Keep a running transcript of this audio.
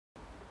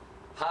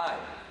Hi,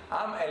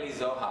 I'm Eli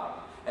Zohar,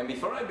 and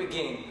before I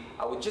begin,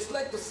 I would just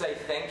like to say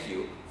thank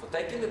you for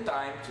taking the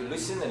time to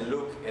listen and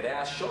look at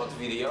our short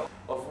video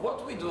of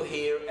what we do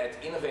here at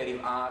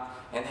Innovative Art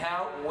and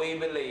how we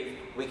believe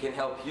we can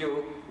help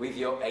you with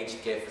your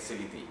aged care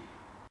facility.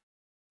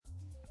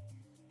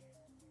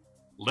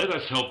 Let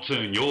us help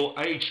turn your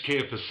aged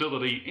care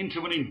facility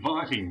into an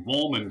inviting,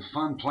 warm and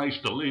fun place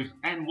to live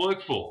and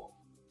work for.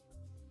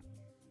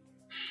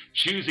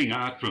 Choosing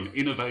art from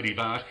Innovative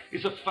Art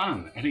is a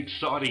fun and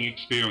exciting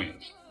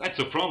experience. That's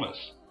a promise.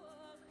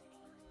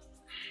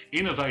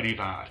 Innovative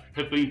Art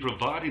have been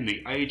providing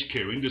the aged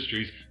care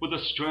industries with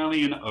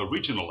Australian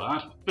original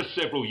art for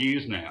several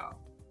years now.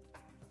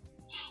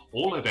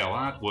 All of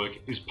our artwork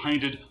is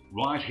painted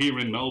right here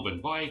in Melbourne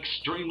by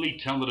extremely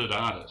talented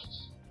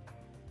artists.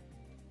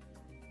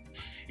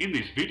 In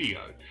this video,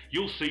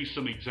 you'll see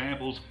some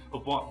examples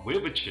of what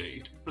we've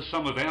achieved for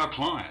some of our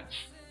clients.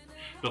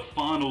 The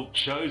final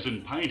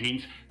chosen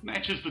paintings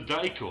matches the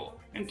decor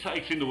and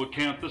takes into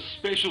account the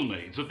special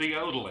needs of the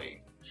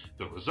elderly.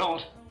 The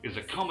result is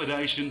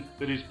accommodation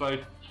that is both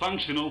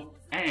functional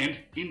and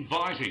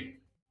inviting.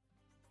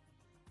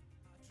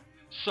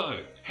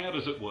 So, how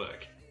does it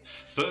work?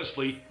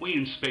 Firstly, we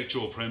inspect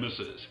your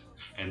premises,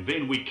 and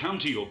then we come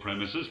to your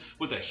premises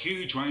with a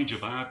huge range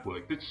of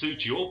artwork that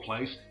suits your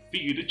place for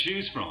you to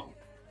choose from.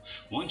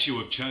 Once you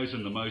have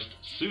chosen the most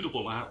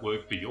suitable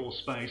artwork for your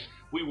space,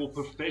 we will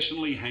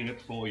professionally hang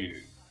it for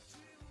you.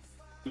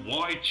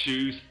 Why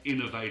choose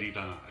Innovative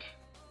Art?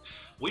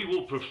 We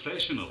will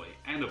professionally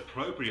and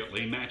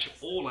appropriately match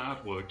all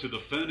artwork to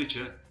the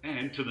furniture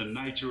and to the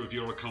nature of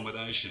your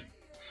accommodation.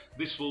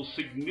 This will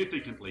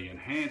significantly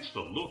enhance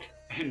the look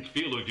and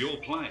feel of your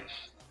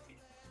place.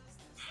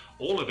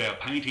 All of our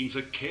paintings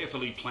are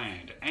carefully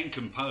planned and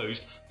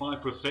composed by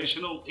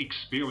professional,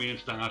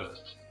 experienced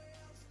artists,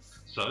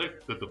 so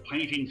that the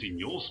paintings in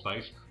your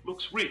space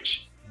looks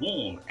rich,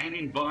 warm and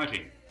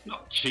inviting,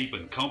 not cheap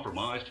and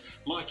compromised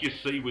like you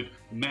see with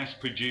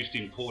mass-produced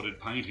imported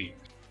paintings.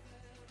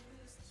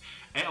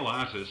 Our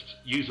artists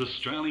use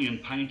Australian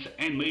paints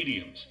and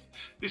mediums.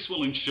 This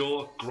will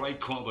ensure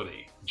great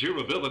quality,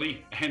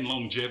 durability and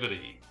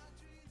longevity.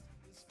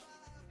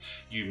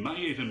 You may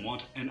even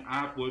want an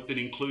artwork that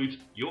includes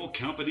your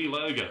company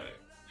logo.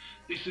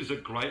 This is a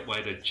great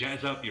way to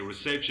jazz up your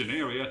reception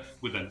area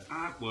with an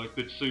artwork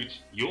that suits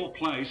your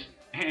place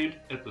and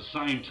at the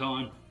same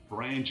time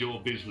brand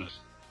your business.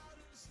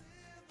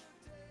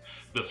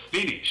 The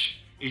finish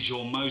is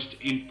your most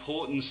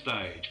important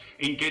stage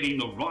in getting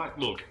the right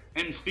look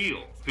and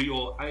feel for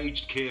your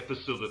aged care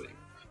facility.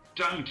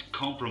 Don't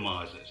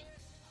compromise it.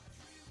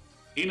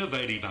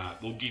 Innovative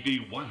Art will give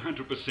you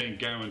 100%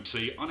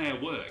 guarantee on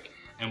our work,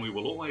 and we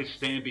will always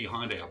stand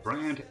behind our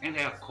brand and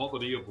our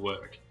quality of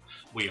work.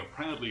 We are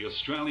proudly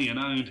Australian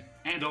owned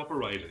and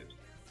operated.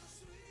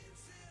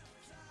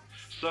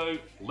 So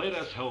let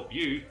us help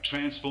you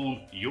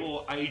transform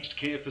your aged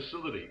care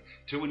facility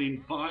to an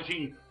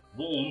inviting,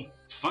 warm,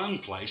 fun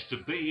place to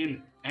be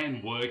in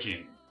and work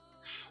in.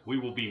 We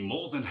will be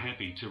more than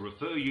happy to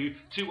refer you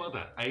to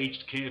other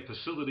aged care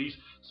facilities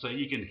so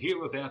you can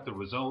hear about the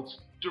results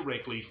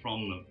directly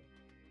from them.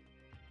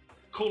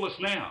 Call us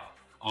now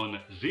on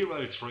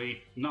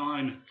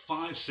 039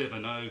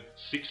 570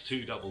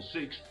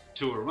 6266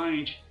 to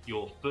arrange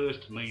your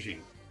first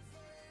meeting.